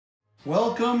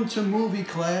Welcome to Movie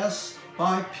Class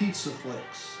by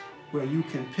PizzaFLIX, where you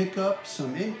can pick up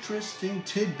some interesting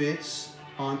tidbits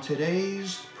on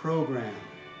today's program.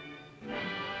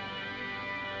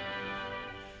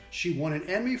 She won an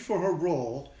Emmy for her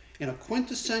role in a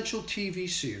quintessential TV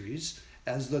series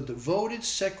as the devoted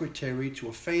secretary to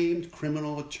a famed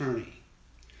criminal attorney.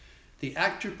 The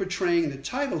actor portraying the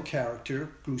title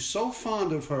character grew so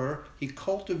fond of her, he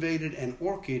cultivated an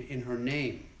orchid in her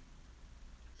name.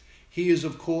 He is,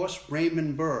 of course,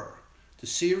 Raymond Burr, the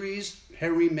series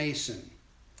Harry Mason,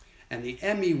 and the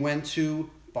Emmy went to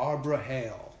Barbara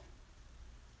Hale.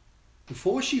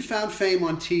 Before she found fame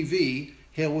on TV,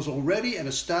 Hale was already an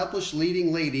established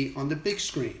leading lady on the big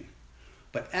screen,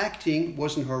 but acting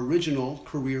wasn't her original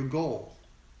career goal.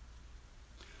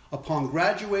 Upon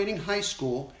graduating high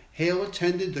school, Hale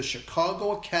attended the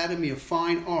Chicago Academy of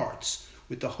Fine Arts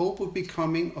with the hope of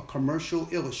becoming a commercial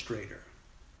illustrator.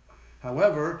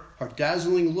 However, her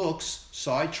dazzling looks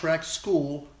sidetracked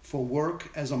school for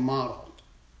work as a model.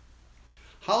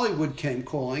 Hollywood came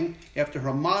calling after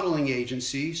her modeling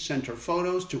agency sent her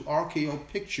photos to RKO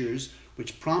Pictures,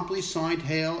 which promptly signed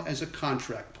Hale as a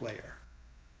contract player.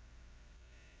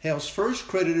 Hale's first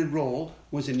credited role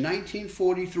was in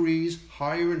 1943's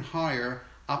Higher and Higher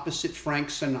opposite Frank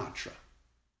Sinatra.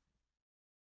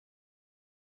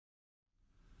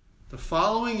 The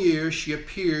following year, she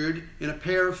appeared in a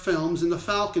pair of films in the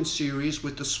Falcon series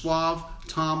with the suave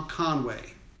Tom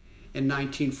Conway. In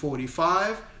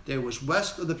 1945, there was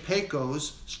West of the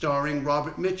Pecos, starring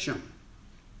Robert Mitchum.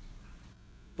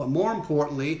 But more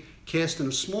importantly, cast in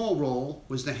a small role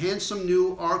was the handsome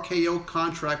new RKO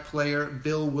contract player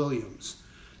Bill Williams.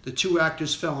 The two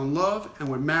actors fell in love and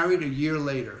were married a year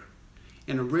later.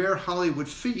 In a rare Hollywood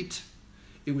feat,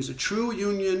 it was a true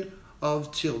union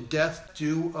of till death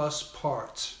do us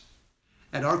part.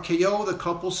 At RKO, the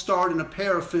couple starred in a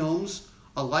pair of films,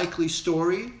 A Likely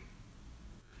Story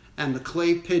and The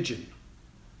Clay Pigeon.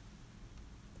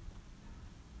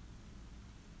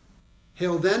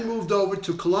 Hale then moved over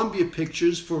to Columbia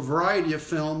Pictures for a variety of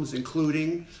films,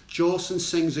 including Jolson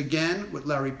Sings Again with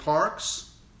Larry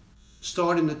Parks,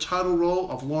 starred in the title role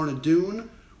of Lorna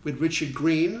Doone with Richard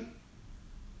Green,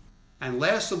 and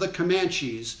Last of the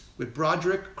Comanches with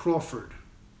Broderick Crawford.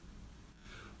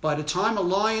 By the time A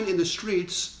Lion in the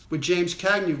Streets with James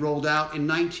Cagney rolled out in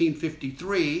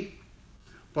 1953,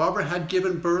 Barbara had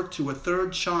given birth to a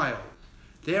third child.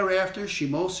 Thereafter, she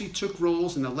mostly took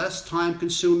roles in the less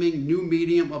time-consuming new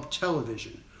medium of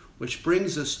television, which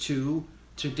brings us to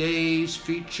today's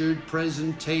featured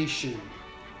presentation,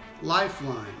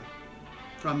 Lifeline,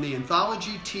 from the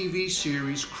anthology TV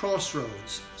series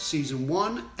Crossroads, Season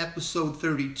 1, Episode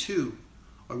 32,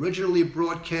 originally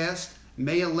broadcast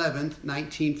May 11,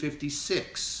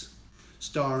 1956,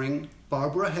 starring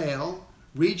Barbara Hale,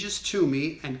 Regis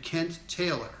Toomey, and Kent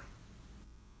Taylor.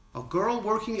 A girl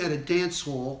working at a dance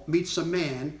hall meets a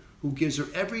man who gives her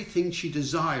everything she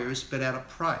desires, but at a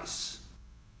price.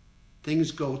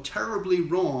 Things go terribly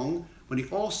wrong when he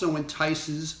also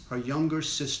entices her younger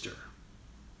sister.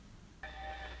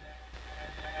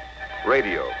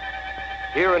 Radio.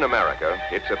 Here in America,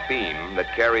 it's a theme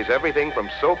that carries everything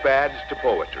from soap ads to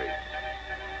poetry.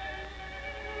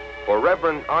 For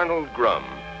Reverend Arnold Grum,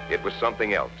 it was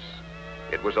something else.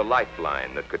 It was a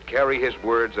lifeline that could carry his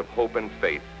words of hope and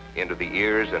faith into the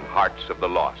ears and hearts of the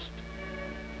lost.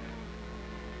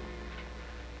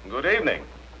 Good evening.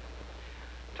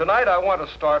 Tonight I want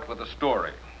to start with a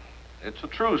story. It's a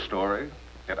true story.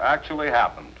 It actually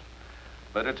happened.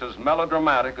 But it's as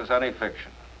melodramatic as any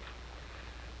fiction.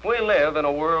 We live in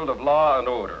a world of law and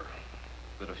order.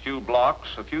 But a few blocks,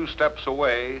 a few steps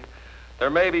away, there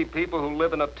may be people who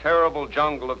live in a terrible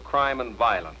jungle of crime and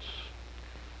violence.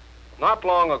 Not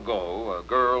long ago, a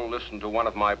girl listened to one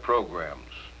of my programs.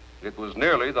 It was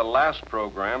nearly the last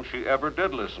program she ever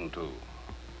did listen to.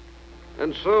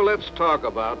 And so let's talk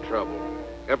about trouble.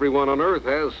 Everyone on Earth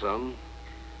has some.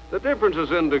 The difference is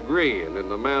in degree and in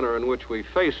the manner in which we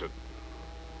face it.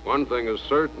 One thing is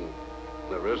certain.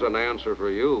 There is an answer for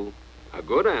you, a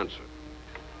good answer.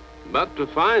 But to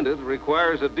find it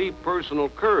requires a deep personal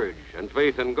courage and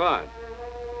faith in God.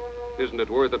 Isn't it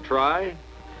worth a try?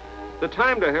 The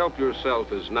time to help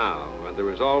yourself is now, and there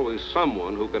is always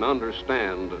someone who can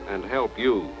understand and help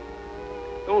you.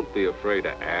 Don't be afraid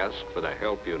to ask for the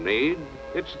help you need.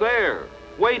 It's there,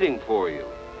 waiting for you.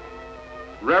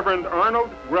 Reverend Arnold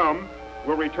Grum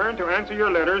will return to answer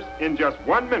your letters in just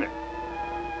 1 minute.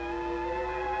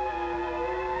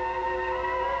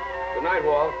 Good night,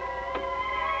 Walt.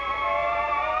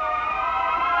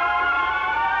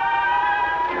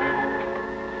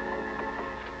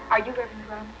 Are you Reverend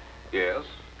Grum? Yes?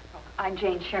 I'm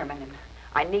Jane Sherman, and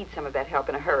I need some of that help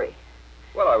in a hurry.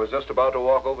 Well, I was just about to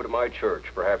walk over to my church.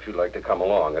 Perhaps you'd like to come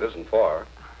along. It isn't far.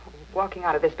 Walking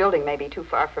out of this building may be too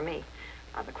far for me.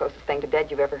 I'm the closest thing to dead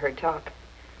you've ever heard talk.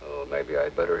 Oh, maybe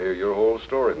I'd better hear your whole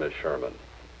story, Miss Sherman.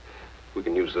 We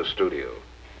can use this studio.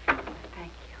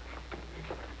 Thank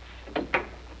you.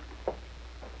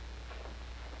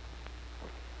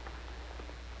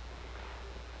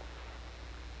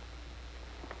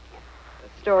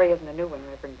 The story isn't a new one,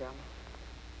 Reverend Drum.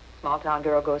 Small-town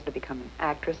girl goes to become an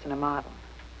actress and a model.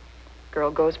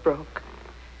 Girl goes broke.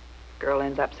 Girl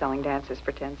ends up selling dances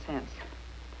for 10 cents.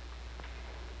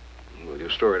 Well,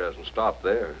 your story doesn't stop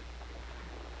there.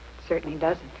 Certainly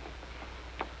doesn't.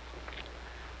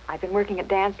 I've been working at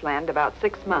Danceland about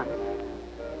 6 months,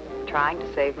 trying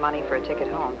to save money for a ticket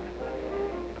home.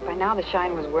 But by now the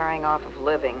shine was wearing off of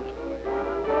living.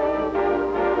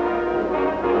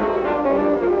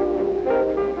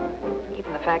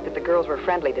 Even the fact that the girls were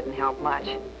friendly didn't help much.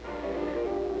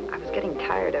 I was getting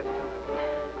tired of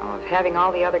having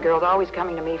all the other girls always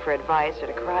coming to me for advice or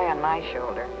to cry on my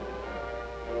shoulder.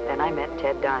 Then I met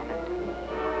Ted Diamond.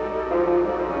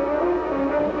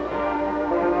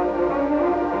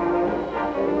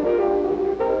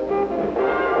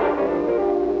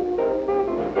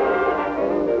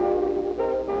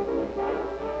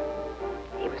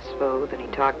 He was smooth and he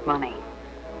talked money,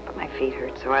 but my feet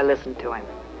hurt, so I listened to him.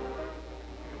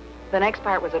 The next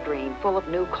part was a dream, full of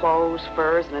new clothes,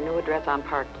 furs, and a new address on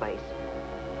Park Place.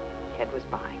 Ted was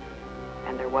mine,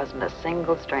 and there wasn't a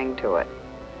single string to it.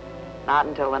 Not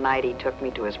until the night he took me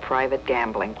to his private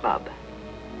gambling club.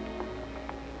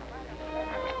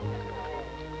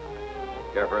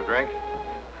 Care for a drink?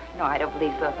 No, I don't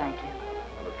believe so, thank you.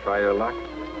 Want to try your luck?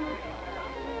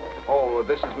 Oh,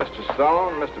 this is Mr.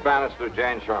 Stone, Mr. Bannister,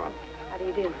 Jane Sherman. How do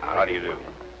you do? How do you do?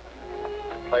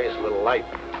 Place a little light.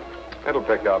 It'll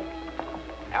pick up.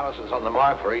 Allison's on the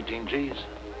mark for 18 G's.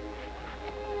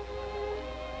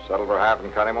 Settle for half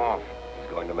and cut him off. He's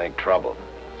going to make trouble.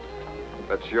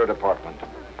 That's your department. They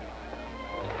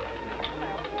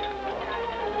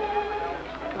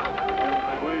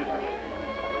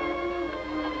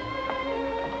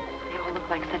all look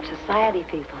like such society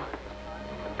people.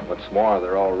 What's more,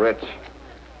 they're all rich.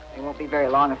 They won't be very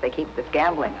long if they keep this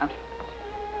gambling, huh?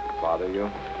 Bother you?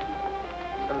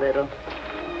 A little.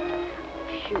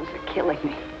 Shoes are killing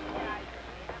me.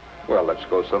 Well, let's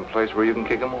go someplace where you can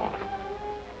kick them off.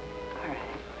 All right.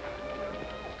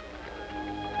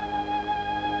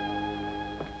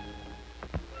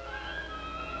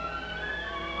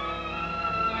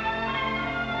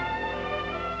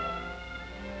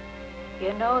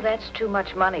 You know, that's too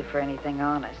much money for anything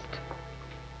honest.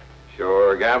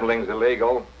 Sure, gambling's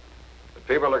illegal. But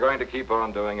people are going to keep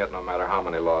on doing it no matter how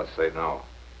many laws say no.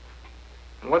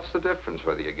 And what's the difference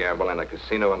whether you gamble in a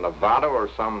casino in Nevada or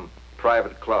some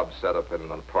private club set up in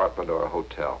an apartment or a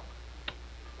hotel?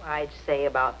 I'd say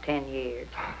about 10 years.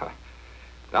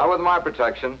 Now, with my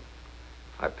protection,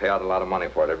 I pay out a lot of money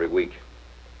for it every week.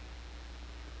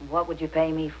 What would you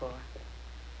pay me for?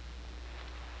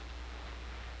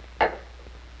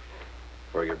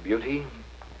 For your beauty,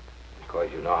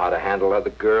 because you know how to handle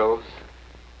other girls.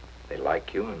 They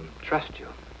like you and trust you.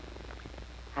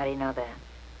 How do you know that?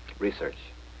 Research.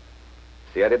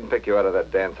 See, I didn't pick you out of that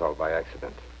dance hall by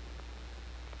accident.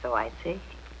 So I see.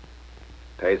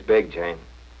 Pays big, Jane.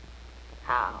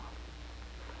 How?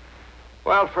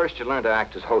 Well, first you learn to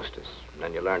act as hostess. And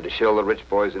then you learn to shill the rich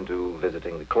boys into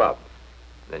visiting the club.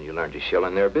 Then you learn to shill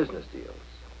in their business deals.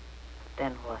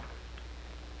 Then what?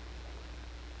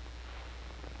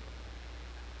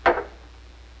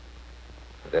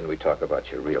 Then we talk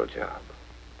about your real job.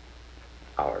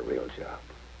 Our real job.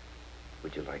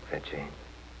 Would you like that, Jane?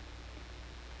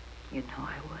 You know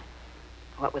I would.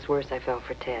 What was worse, I fell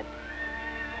for Ted.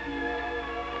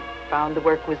 Found the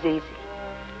work was easy.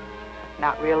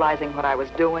 Not realizing what I was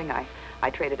doing, I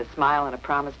traded a smile and a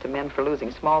promise to men for losing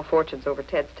small fortunes over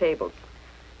Ted's tables.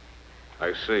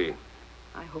 I see.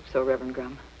 I hope so, Reverend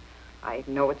Grum. I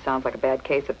know it sounds like a bad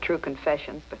case of true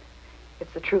confessions, but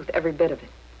it's the truth, every bit of it.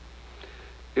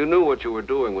 You knew what you were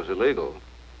doing was illegal.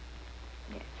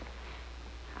 Yes.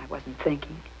 I wasn't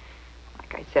thinking.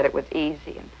 Like I said, it was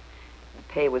easy, and the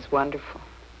pay was wonderful.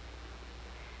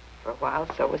 For a while,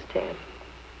 so was Ted.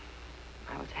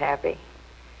 I was happy.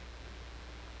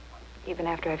 Even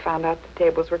after I found out the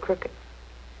tables were crooked.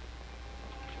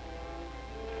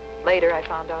 Later, I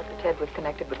found out that Ted was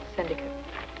connected with the syndicate.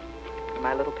 And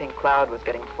my little pink cloud was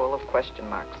getting full of question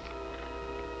marks.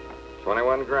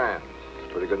 21 grand.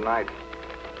 Pretty good night.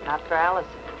 Not for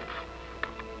Allison.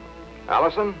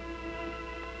 Allison?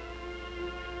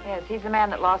 Yes, he's the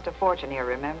man that lost a fortune here,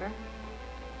 remember?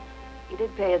 He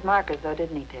did pay his markers, though,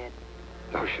 didn't he, Ted?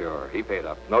 Oh, sure. He paid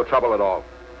up. No trouble at all.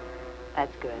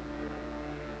 That's good.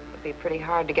 It'd be pretty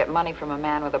hard to get money from a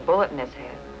man with a bullet in his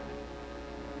head.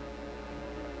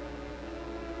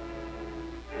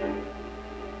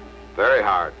 Very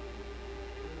hard.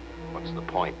 What's the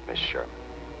point, Miss Sherman?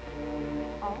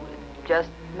 Oh, it just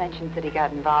mentions that he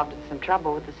got involved in some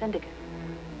trouble with the syndicate.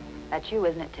 That's you,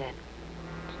 isn't it, Ted?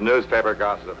 It's newspaper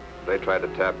gossip. They tried to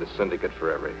tap the syndicate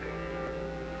for everything.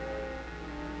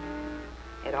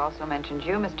 It also mentions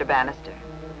you, Mr. Bannister.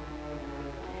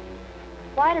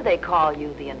 Why do they call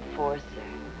you the enforcer?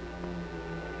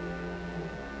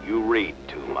 You read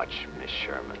too much, Miss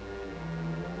Sherman.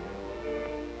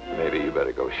 Maybe you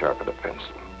better go sharpen a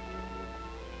pencil.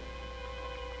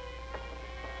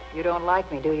 You don't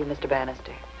like me, do you, Mr.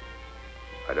 Bannister?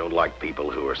 I don't like people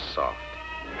who are soft.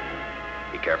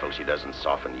 Be careful she doesn't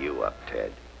soften you up,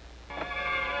 Ted.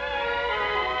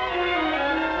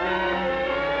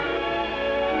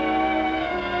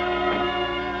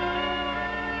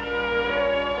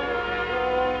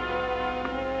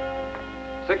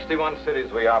 "61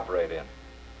 cities we operate in.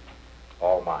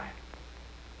 All mine.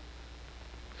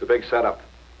 It's a big setup.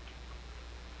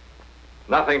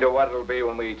 Nothing to what it'll be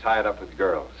when we tie it up with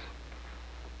girls.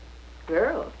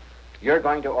 Girls? You're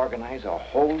going to organize a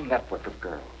whole network of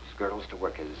girls. Girls to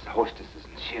work as hostesses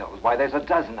and shills. Why, there's a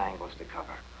dozen angles to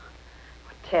cover.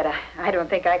 Well, Ted, I don't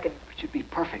think I could... But you'd be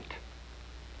perfect.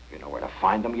 You know where to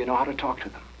find them. You know how to talk to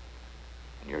them.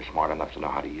 And you're smart enough to know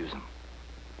how to use them.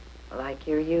 Like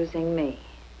you're using me.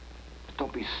 But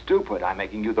don't be stupid. I'm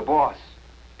making you the boss.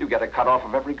 You get a cut off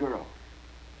of every girl.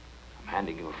 I'm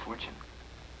handing you a fortune.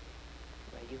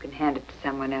 Well, you can hand it to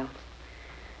someone else.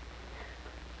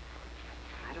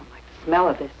 I don't like the smell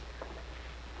of this.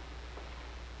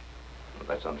 Well,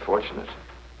 that's unfortunate.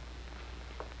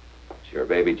 It's your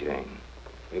baby, Jane.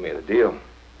 We made a deal.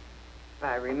 If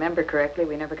I remember correctly,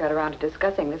 we never got around to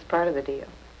discussing this part of the deal.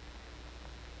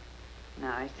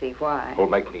 Now I see why. Oh,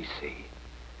 make me see.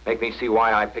 Make me see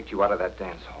why I picked you out of that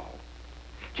dance hall.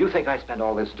 Do you think I spend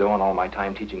all this dough and all my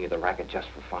time teaching you the racket just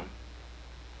for fun?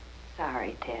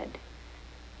 Sorry, Ted.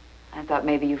 I thought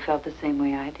maybe you felt the same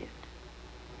way I did.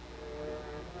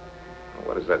 Well,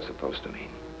 what is that supposed to mean?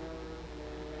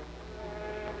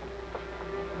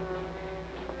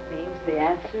 Means the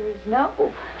answer is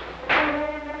no.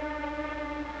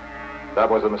 That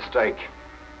was a mistake.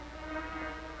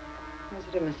 Was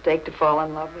it a mistake to fall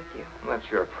in love with you? Well,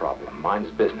 that's your problem.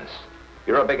 Mine's business.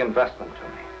 You're a big investment to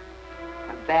me.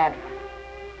 A bad one.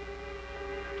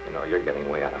 You know, you're getting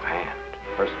way out of hand.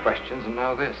 First questions and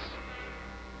now this.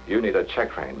 You need a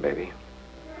check rein, baby.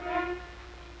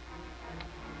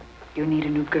 You need a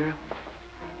new girl?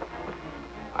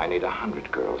 I need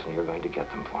 100 girls, and you're going to get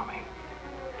them for me.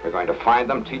 You're going to find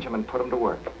them, teach them, and put them to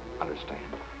work. Understand?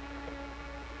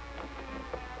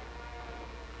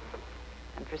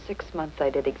 And for 6 months, I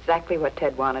did exactly what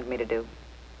Ted wanted me to do.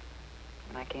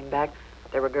 When I came back,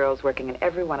 there were girls working in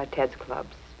every one of Ted's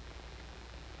clubs.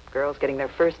 Girls getting their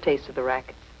first taste of the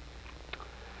rackets.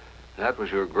 That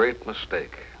was your great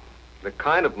mistake. The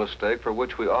kind of mistake for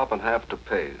which we often have to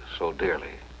pay so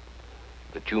dearly.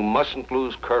 But you mustn't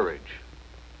lose courage.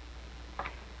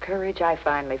 Courage I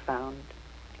finally found.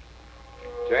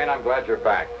 Jane, I'm glad you're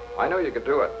back. I know you could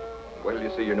do it. Wait till you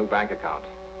see your new bank account.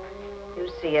 You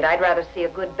see it. I'd rather see a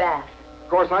good bath. Of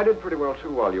course, I did pretty well,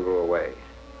 too, while you were away.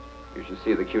 You should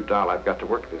see the cute doll I've got to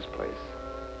work this place.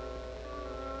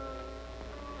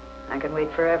 I can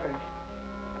wait forever.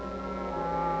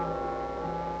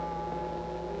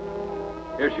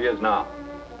 Here she is now.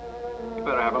 You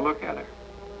better have a look at her.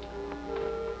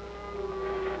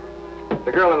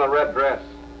 The girl in the red dress.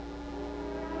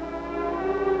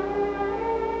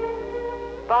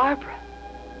 Barbara.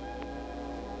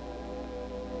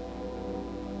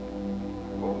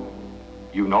 Oh,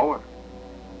 you know her?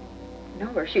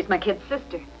 Know her. She's my kid's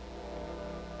sister.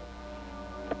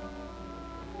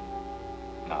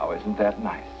 Now, isn't that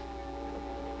nice?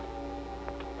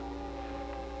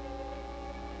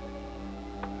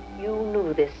 You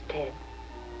knew this, Ted.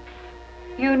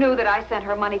 You knew that I sent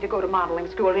her money to go to modeling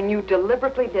school, and you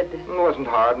deliberately did this. It wasn't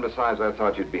hard, and besides, I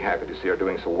thought you'd be happy to see her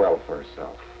doing so well for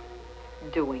herself.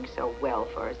 Doing so well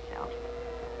for herself.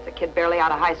 It's a kid barely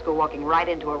out of high school walking right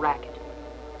into a racket.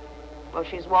 Well,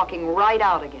 she's walking right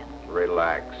out again.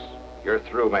 Relax. You're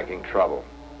through making trouble.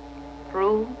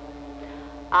 Through?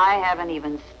 I haven't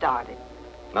even started.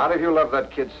 Not if you love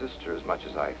that kid's sister as much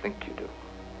as I think you do.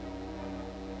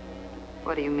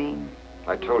 What do you mean?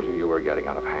 I told you were getting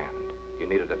out of hand. You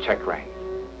needed a check rein.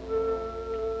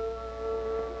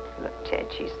 Look, Ted,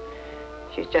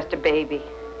 she's just a baby.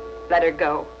 Let her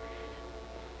go.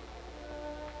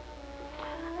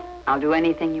 I'll do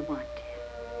anything you want.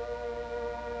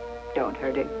 Don't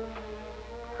hurt him.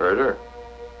 Hurt her?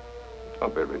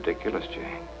 Don't be ridiculous,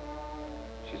 Jane.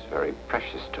 She's very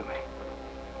precious to me.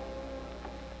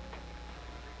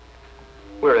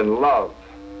 We're in love.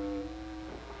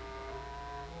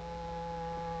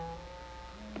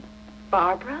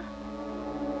 Barbara?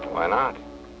 Why not?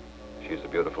 She's a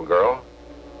beautiful girl.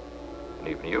 And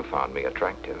even you found me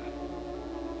attractive.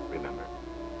 Remember?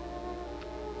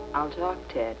 I'll talk,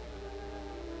 Ted.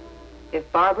 If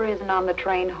Barbara isn't on the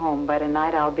train home by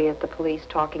tonight, I'll be at the police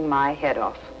talking my head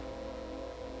off.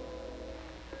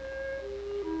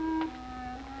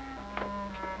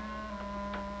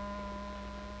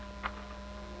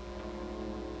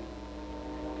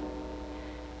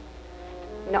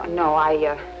 No,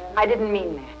 I didn't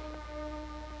mean that.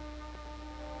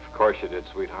 Of course you did,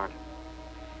 sweetheart.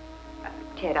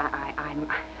 Ted, I'm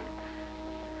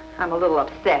a little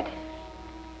upset.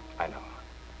 I know.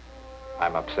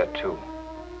 I'm upset, too.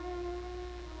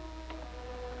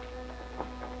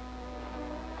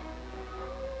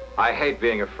 I hate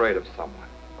being afraid of someone.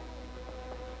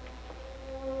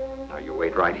 Now, you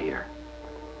wait right here.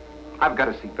 I've got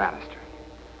to see Bannister.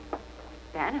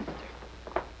 Bannister?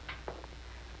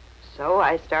 So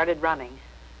I started running.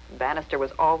 Bannister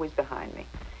was always behind me.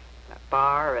 In a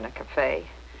bar or in a cafe.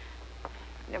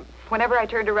 Whenever I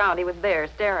turned around, he was there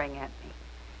staring at me.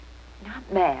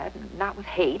 Not mad, not with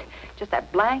hate, just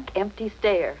that blank, empty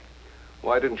stare.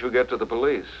 Why didn't you get to the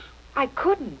police? I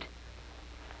couldn't.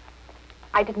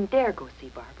 I didn't dare go see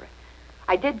Barbara.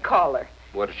 I did call her.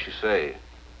 What did she say?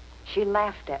 She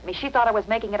laughed at me. She thought I was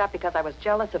making it up because I was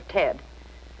jealous of Ted.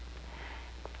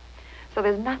 So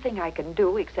there's nothing I can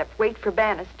do except wait for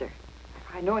Bannister.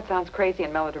 I know it sounds crazy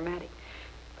and melodramatic,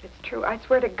 but it's true. I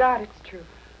swear to God it's true.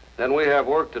 Then we have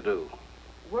work to do.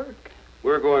 Work?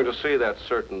 We're going to see that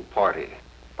certain party.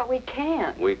 But we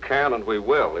can't. We can and we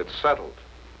will. It's settled.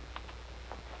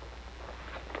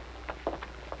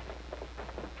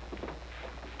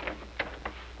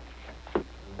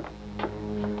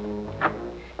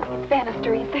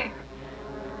 Bannister, he's there.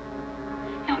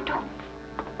 No, don't.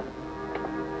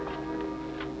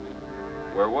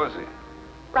 Where was he?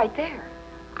 Right there.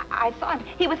 I saw him.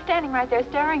 He was standing right there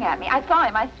staring at me. I saw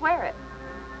him, I swear it.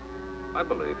 I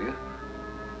believe you.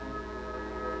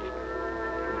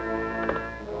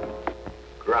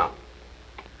 Grum.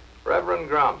 Reverend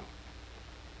Grum.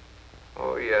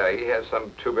 Oh, yeah, he has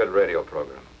some two-bit radio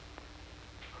program.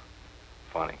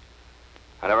 Funny.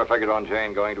 I never figured on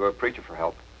Jane going to a preacher for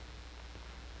help.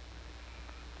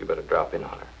 You better drop in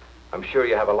on her. I'm sure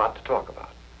you have a lot to talk about.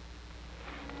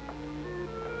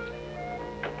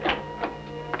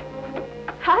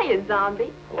 Hiya,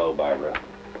 zombie. Hello, Barbara.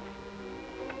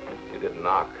 You didn't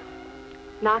knock.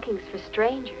 Knocking's for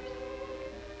strangers.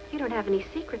 You don't have any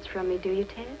secrets from me, do you,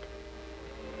 Ted?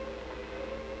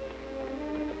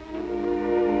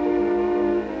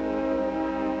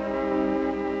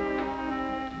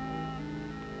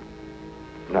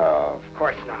 No, of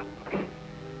course not.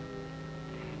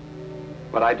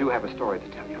 But I do have a story to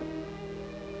tell you.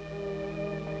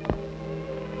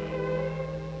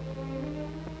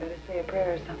 Better say a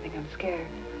prayer or something. I'm scared.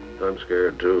 I'm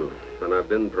scared, too. And I've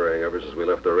been praying ever since we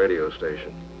left the radio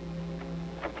station.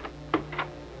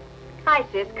 Hi,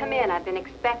 sis. Come in. I've been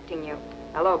expecting you.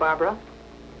 Hello, Barbara.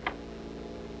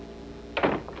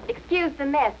 Excuse the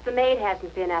mess. The maid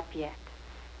hasn't been up yet.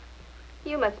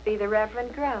 You must be the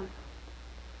Reverend Grum.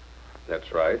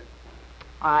 That's right.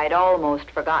 I'd almost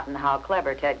forgotten how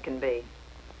clever Ted can be.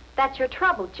 That's your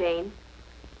trouble, Jane.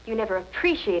 You never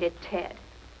appreciated Ted.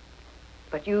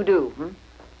 But you do, hmm?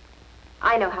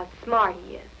 I know how smart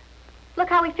he is. Look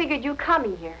how he figured you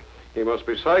coming here. He must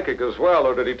be psychic as well,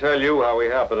 or did he tell you how he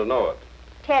happened to know it?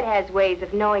 Ted has ways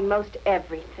of knowing most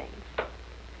everything.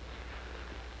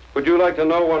 Would you like to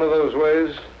know one of those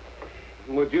ways?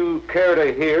 Would you care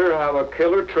to hear how a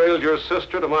killer trailed your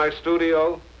sister to my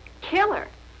studio? Killer?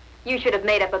 You should have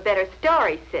made up a better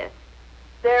story, sis.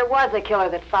 There was a killer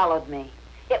that followed me.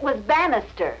 It was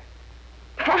Bannister.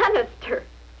 Bannister?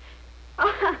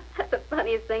 Oh, that's the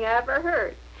funniest thing I ever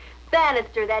heard.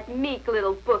 Bannister, that meek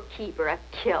little bookkeeper, a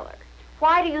killer.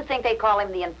 Why do you think they call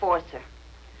him the enforcer?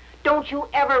 Don't you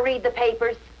ever read the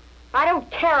papers? I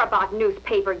don't care about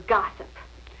newspaper gossip.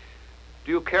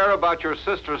 Do you care about your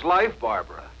sister's life,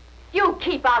 Barbara? You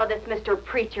keep out of this, Mr.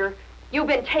 Preacher. You've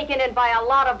been taken in by a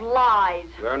lot of lies.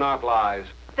 They're not lies.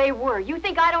 They were. You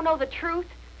think I don't know the truth?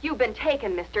 You've been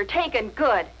taken, mister. Taken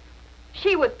good.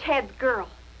 She was Ted's girl.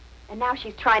 And now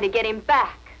she's trying to get him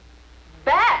back.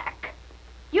 Back?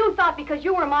 You thought because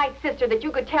you were my sister that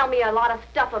you could tell me a lot of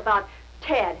stuff about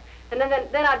Ted. And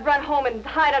then I'd run home and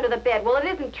hide under the bed. Well, it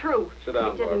isn't true. Sit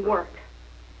down, It didn't Barbara. work.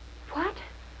 What?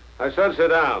 I said sit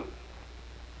down.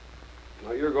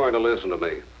 Now, you're going to listen to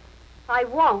me. I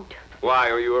won't. Why,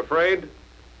 are you afraid?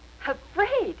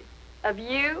 Afraid? Of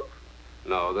you?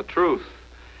 No, the truth.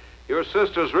 Your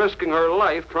sister's risking her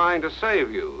life trying to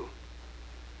save you.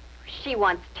 She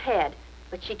wants Ted,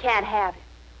 but she can't have him.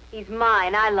 He's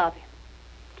mine. I love him.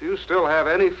 Do you still have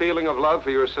any feeling of love for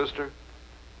your sister?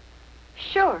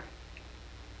 Sure.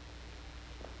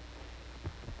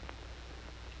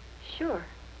 Sure.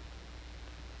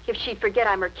 If she'd forget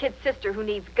I'm her kid sister who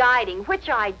needs guiding, which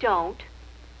I don't.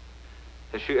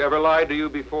 Has she ever lied to you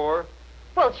before?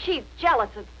 Well, she's jealous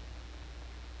of...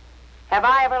 Have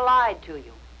I ever lied to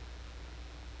you?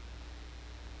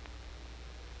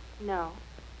 No.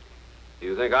 Do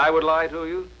you think I would lie to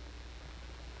you?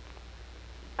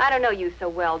 I don't know you so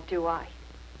well, do I?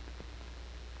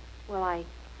 Well,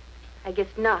 I guess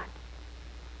not.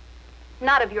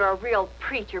 Not if you're a real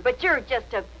preacher, but you're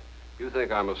just a... You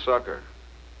think I'm a sucker.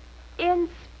 In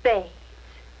spades.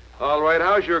 All right,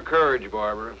 how's your courage,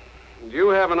 Barbara? Do you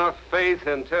have enough faith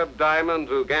in Ted Diamond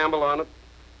to gamble on it?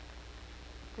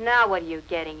 Now what are you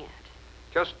getting at?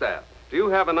 Just that. Do you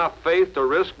have enough faith to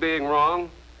risk being wrong?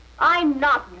 I'm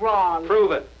not wrong.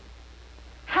 Prove it.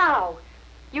 How?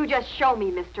 You just show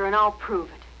me, mister, and I'll prove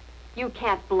it. You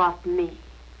can't bluff me.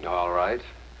 All right.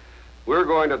 We're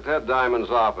going to Ted Diamond's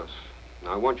office.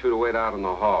 I want you to wait out in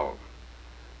the hall.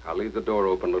 I'll leave the door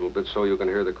open a little bit so you can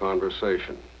hear the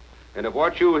conversation. And if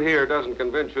what you hear doesn't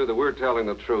convince you that we're telling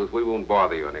the truth, we won't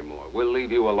bother you anymore. We'll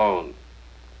leave you alone.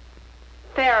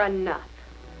 Fair enough.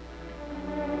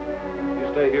 You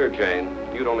stay here, Jane.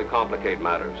 You'd only complicate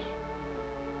matters.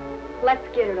 Let's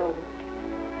get it over.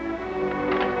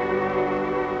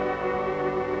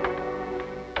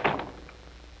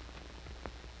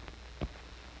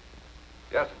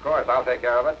 Yes, of course. I'll take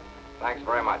care of it. Thanks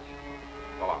very much.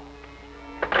 So long.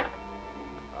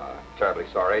 Terribly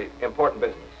sorry. Important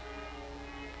business.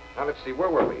 Now, let's see. Where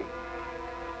were we?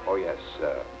 Oh, yes.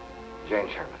 Jane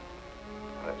Sherman.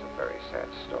 Well, that's a very sad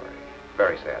story.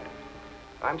 Very sad.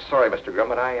 I'm sorry, Mr. Grimm,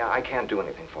 but I can't do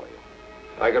anything for you.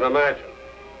 I can imagine.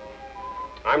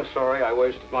 I'm sorry I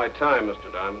wasted my time,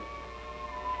 Mr. Diamond.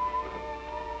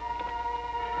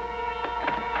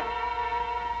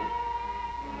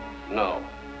 No.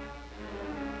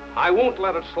 I won't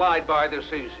let it slide by this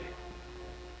easy.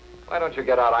 Why don't you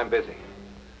get out? I'm busy.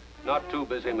 Not too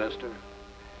busy, mister.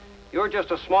 You're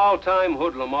just a small-time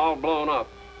hoodlum all blown up.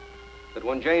 But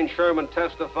when Jane Sherman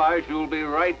testifies, you'll be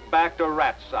right back to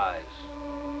rat size.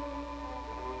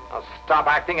 Now stop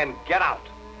acting and get out.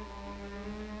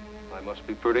 I must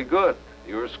be pretty good.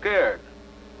 You're scared.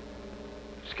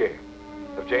 Scared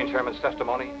of Jane Sherman's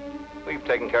testimony? We've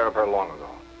taken care of her long ago.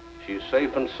 She's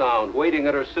safe and sound, waiting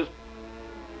at her sister.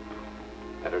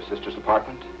 At her sister's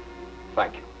apartment?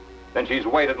 Thank you. Then she's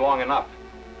waited long enough.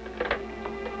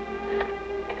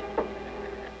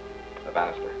 The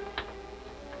Bannister.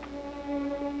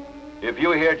 If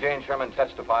you hear Jane Sherman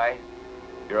testify,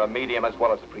 you're a medium as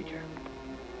well as a preacher.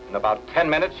 In about 10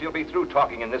 minutes, you'll be through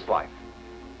talking in this life.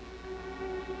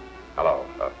 Hello,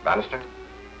 Bannister?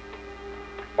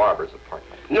 Barbara's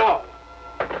apartment. No!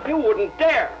 You wouldn't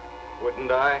dare!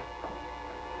 Wouldn't I?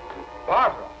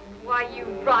 Barbara! Why, you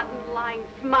rotten, lying,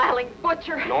 smiling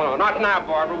butcher. No, not now,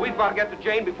 Barbara. We've got to get to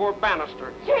Jane before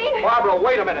Bannister. Jane! Barbara,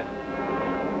 wait a minute.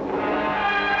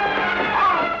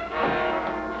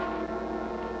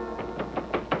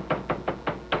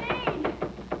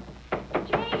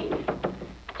 Jane,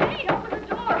 open the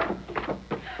door.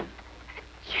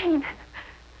 Jane,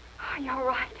 are you all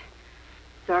right?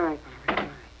 It's all right, Barbara.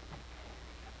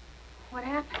 What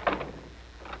happened?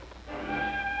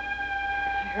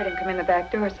 I heard him come in the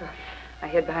back door, so I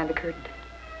hid behind the curtain.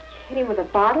 Hit him with a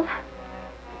bottle?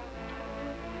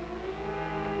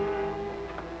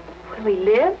 Will he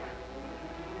live?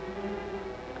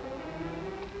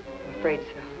 I'm afraid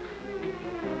so.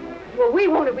 Well, we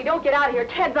won't if we don't get out of here.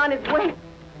 Ted's on his way.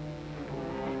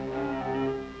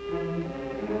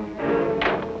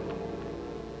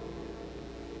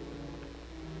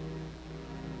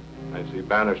 I see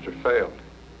Bannister failed.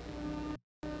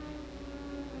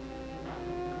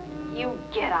 You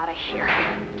get out of here.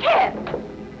 Ted!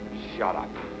 Shut up.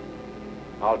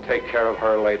 I'll take care of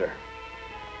her later.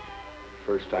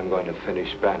 First, I'm going to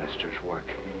finish Bannister's work.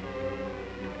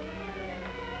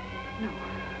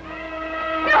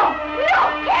 No,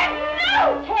 Ted,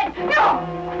 no! Ted, no!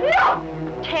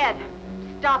 No! Ted,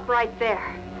 stop right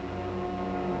there.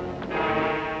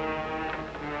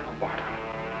 Oh, Barbara.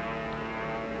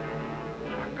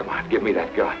 Come on, give me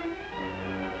that gun.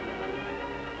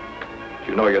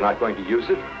 You know you're not going to use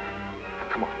it?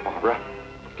 Come on, Barbara.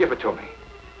 Give it to me.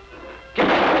 Give it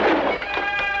to me.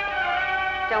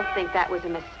 Don't think that was a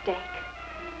mistake.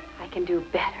 I can do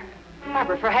better.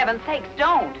 Barbara, for heaven's sakes,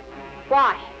 don't.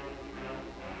 Why?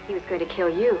 He was going to kill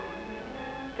you.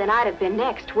 Then I'd have been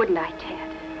next, wouldn't I, Ted?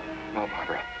 No,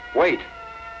 Barbara. Wait.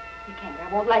 You can't.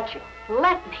 I won't let you.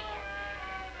 Let me.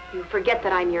 You forget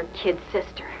that I'm your kid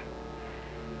sister.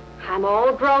 I'm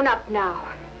all grown up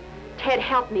now. Ted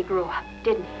helped me grow up,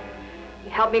 didn't he? You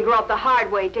helped me grow up the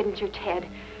hard way, didn't you, Ted?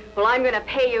 Well, I'm going to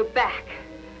pay you back.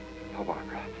 No,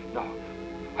 Barbara. No.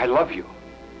 I love you.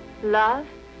 Love?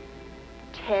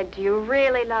 Ted, do you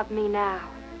really love me now?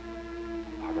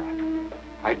 Barbara.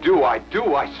 I do.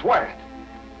 I swear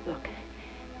it. Look,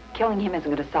 killing him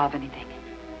isn't going to solve anything.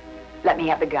 Let me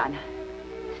have the gun.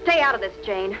 Stay out of this,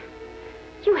 Jane.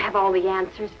 You have all the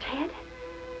answers, Ted.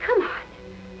 Come on.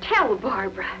 Tell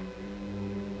Barbara.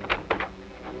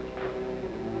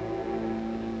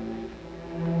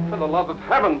 For the love of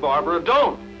heaven, Barbara,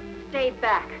 don't. Stay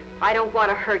back. I don't want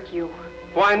to hurt you.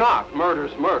 Why not?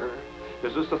 Murder's murder.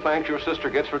 Is this the thanks your sister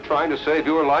gets for trying to save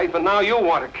your life? And now you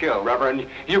want to kill. Reverend,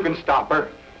 you can stop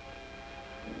her.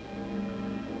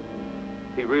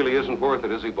 He really isn't worth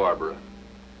it, is he, Barbara?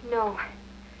 No.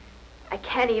 I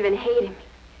can't even hate him.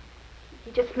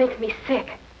 He just makes me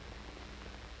sick.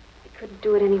 I couldn't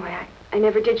do it anyway. I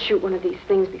never did shoot one of these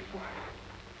things before.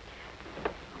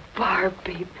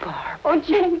 Barbie. Oh,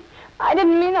 Jane, I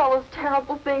didn't mean all those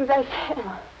terrible things I said.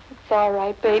 It's all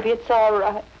right, baby. It's all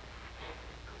right.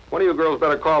 One of you girls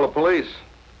better call the police.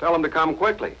 Tell them to come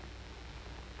quickly.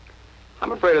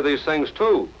 I'm afraid of these things,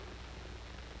 too.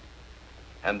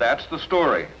 And that's the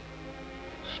story.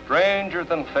 Stranger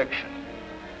than fiction.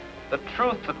 The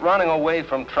truth that running away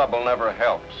from trouble never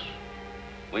helps.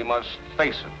 We must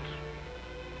face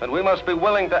it. And we must be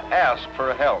willing to ask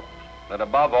for help. And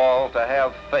above all, to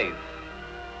have faith.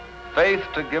 Faith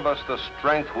to give us the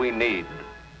strength we need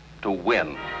to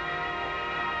win.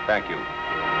 Thank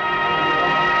you.